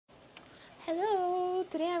Hello!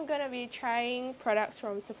 Today I'm gonna be trying products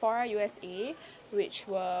from Sephora USA, which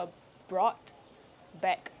were brought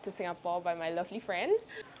back to Singapore by my lovely friend.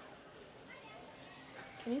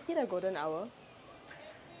 Can you see the golden hour?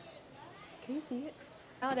 Can you see it?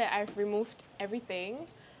 Now that I've removed everything,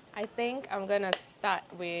 I think I'm gonna start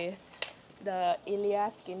with the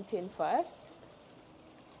Ilia skin tint first.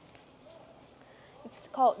 It's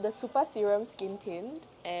called the Super Serum Skin Tint,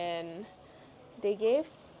 and they gave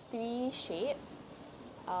 3 shades.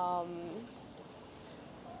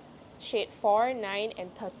 Shade 4, 9,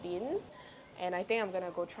 and 13. And I think I'm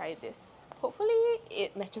gonna go try this. Hopefully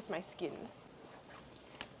it matches my skin.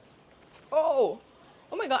 Oh!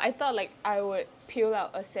 Oh my god, I thought like I would peel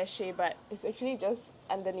out a sachet, but it's actually just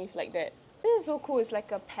underneath like that. This is so cool, it's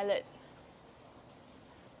like a palette.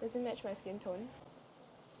 Does it match my skin tone?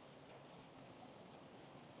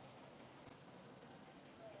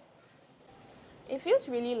 It feels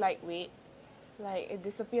really lightweight, like it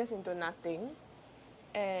disappears into nothing.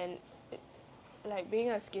 And like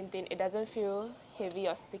being a skin tint, it doesn't feel heavy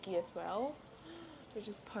or sticky as well, which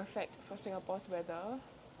is perfect for Singapore's weather.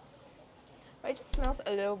 But it just smells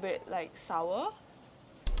a little bit like sour.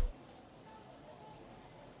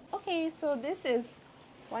 Okay, so this is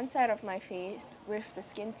one side of my face with the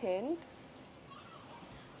skin tint,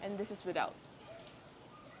 and this is without.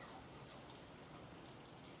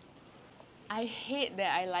 I hate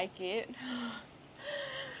that I like it.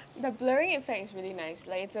 The blurring effect is really nice.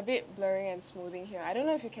 Like it's a bit blurring and smoothing here. I don't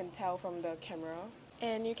know if you can tell from the camera.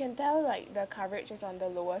 And you can tell like the coverage is on the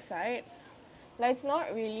lower side. Like it's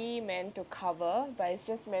not really meant to cover, but it's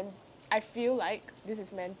just meant, I feel like this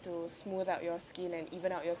is meant to smooth out your skin and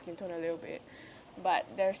even out your skin tone a little bit. But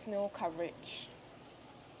there's no coverage.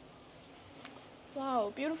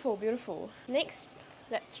 Wow, beautiful, beautiful. Next,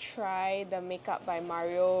 let's try the Makeup by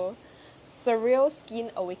Mario Surreal Skin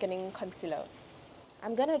Awakening Concealer.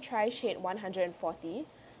 I'm gonna try shade 140,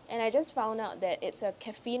 and I just found out that it's a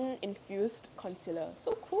caffeine-infused concealer.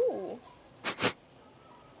 So cool!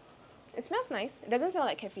 It smells nice. It doesn't smell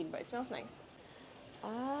like caffeine, but it smells nice.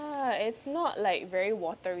 Ah, it's not like very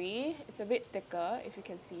watery. It's a bit thicker, if you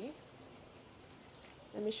can see.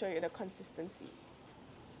 Let me show you the consistency.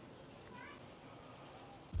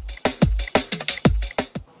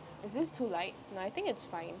 Is this too light? No, I think it's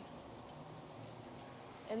fine.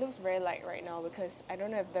 It looks very light right now because I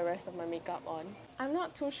don't have the rest of my makeup on. I'm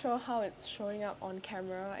not too sure how it's showing up on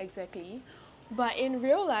camera exactly, but in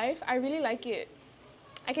real life, I really like it.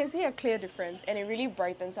 I can see a clear difference and it really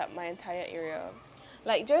brightens up my entire area.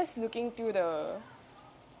 Like just looking through the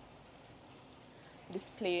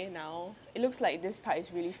display now, it looks like this part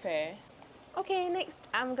is really fair. Okay, next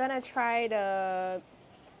I'm gonna try the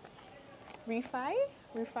Refy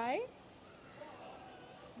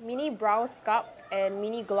Mini Brow Sculpt and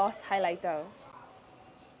Mini Gloss Highlighter.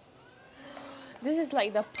 This is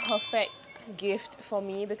like the perfect gift for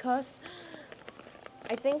me because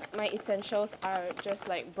I think my essentials are just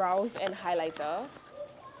like brows and highlighter.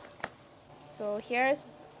 So here's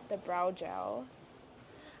the brow gel.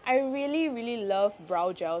 I really love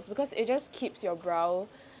brow gels because it just keeps your brow,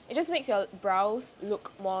 it just makes your brows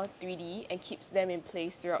look more 3D and keeps them in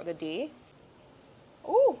place throughout the day.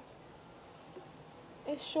 Ooh!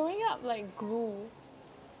 It's showing up like glue.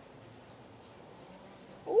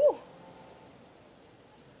 Ooh!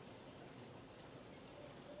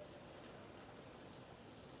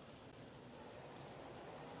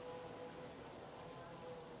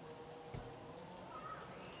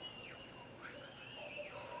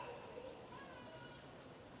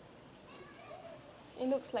 It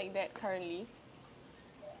looks like that currently.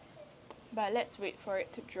 But let's wait for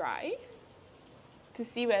it to dry to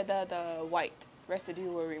see whether the white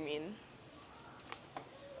residue will remain.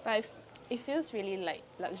 But it feels really like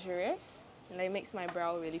luxurious. Like it makes my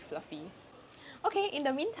brow really fluffy. Okay, in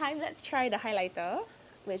the meantime, let's try the highlighter,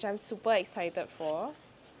 which I'm super excited for.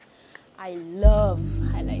 I love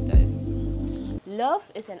highlighters.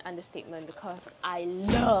 Love is an understatement because I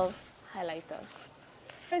love highlighters.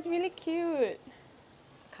 It's really cute.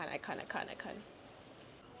 I can't.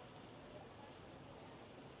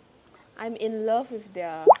 I'm in love with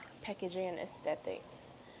their packaging and aesthetic.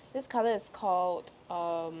 This color is called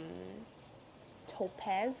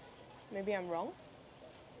Topaz. Maybe I'm wrong.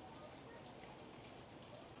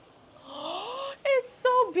 It's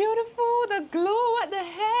so beautiful, the glow, what the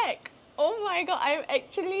heck? Oh my god, I'm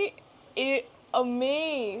actually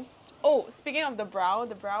amazed. Oh, speaking of the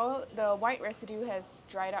white residue has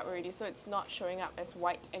dried up already, so it's not showing up as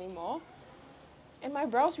white anymore. And my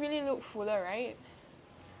brows really look fuller, right?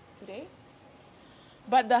 Today.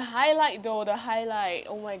 But the highlight though,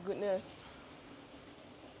 oh my goodness.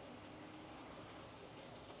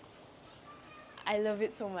 I love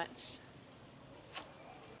it so much.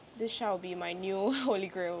 This shall be my new holy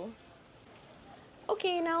grail.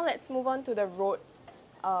 Okay, now let's move on to the Rhode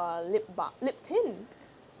lip tint.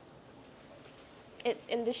 It's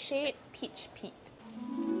in the shade Peach Peat.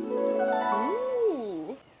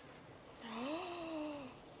 Ooh.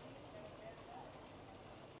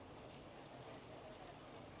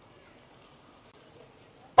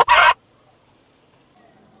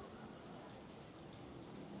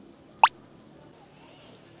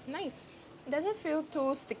 Nice. It doesn't feel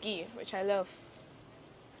too sticky, which I love.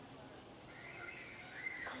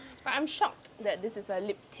 But I'm shocked that this is a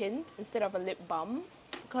lip tint instead of a lip balm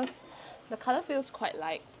because the color feels quite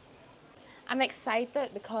light. I'm excited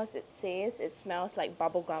because it says it smells like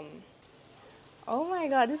bubblegum. Oh my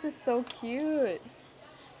god, this is so cute.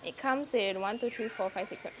 It comes in 1, 2, 3, 4, 5,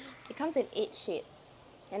 6, 7. It comes in 8 shades.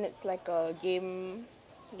 And it's like a Game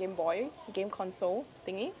Boy, game console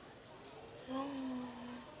thingy.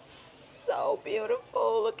 So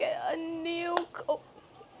beautiful. Look at a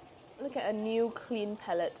new clean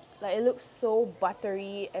palette. Like, it looks so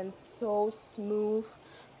buttery and so smooth,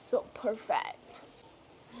 so perfect.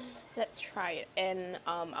 Let's try it. And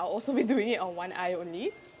I'll also be doing it on one eye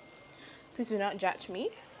only. Please do not judge me.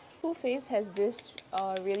 Too Faced has this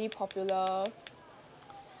really popular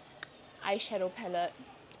eyeshadow palette.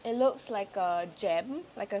 It looks like a gem,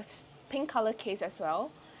 like a pink color case as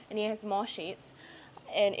well, and it has more shades.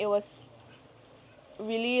 And it was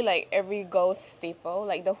really like every girl's staple,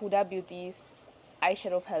 like the Huda Beauty's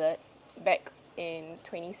eyeshadow palette back in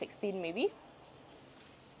 2016 maybe.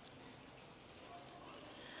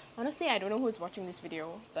 Honestly, I don't know who's watching this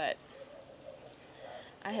video, but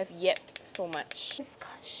I have yet so much. This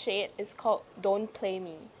shade is called Don't Play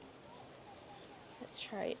Me. Let's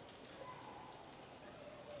try it.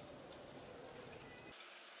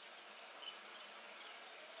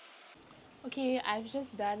 Okay, I've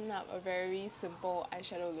just done up a very simple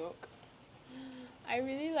eyeshadow look. I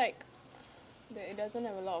really like that it doesn't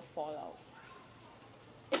have a lot of fallout.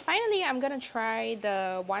 And finally, I'm gonna try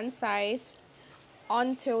the One Size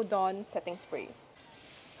On Till Dawn setting spray.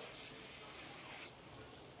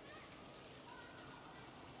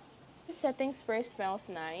 This setting spray smells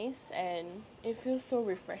nice and it feels so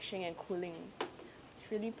refreshing and cooling.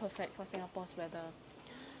 It's really perfect for Singapore's weather.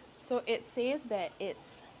 So it says that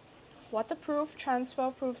it's waterproof,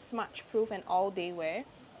 transfer-proof, smudge-proof, and all-day wear.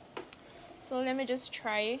 So let me just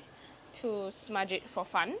try to smudge it for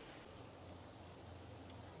fun.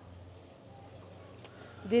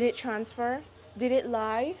 Did it transfer? Did it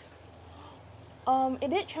lie? It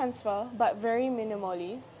did transfer, but very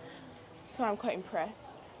minimally. So I'm quite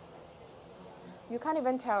impressed. You can't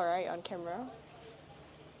even tell, right, on camera?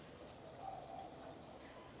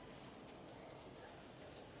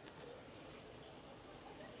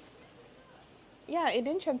 Yeah, it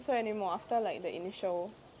didn't transfer anymore after like the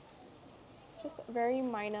initial. It's just very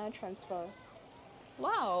minor transfers.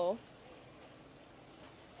 Wow!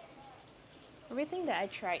 Everything that I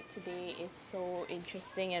tried today is so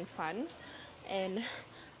interesting and fun, and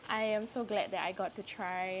I am so glad that I got to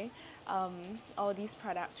try all these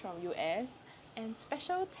products from US. And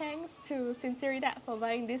special thanks to Sinceridad for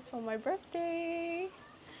buying this for my birthday.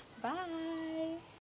 Bye!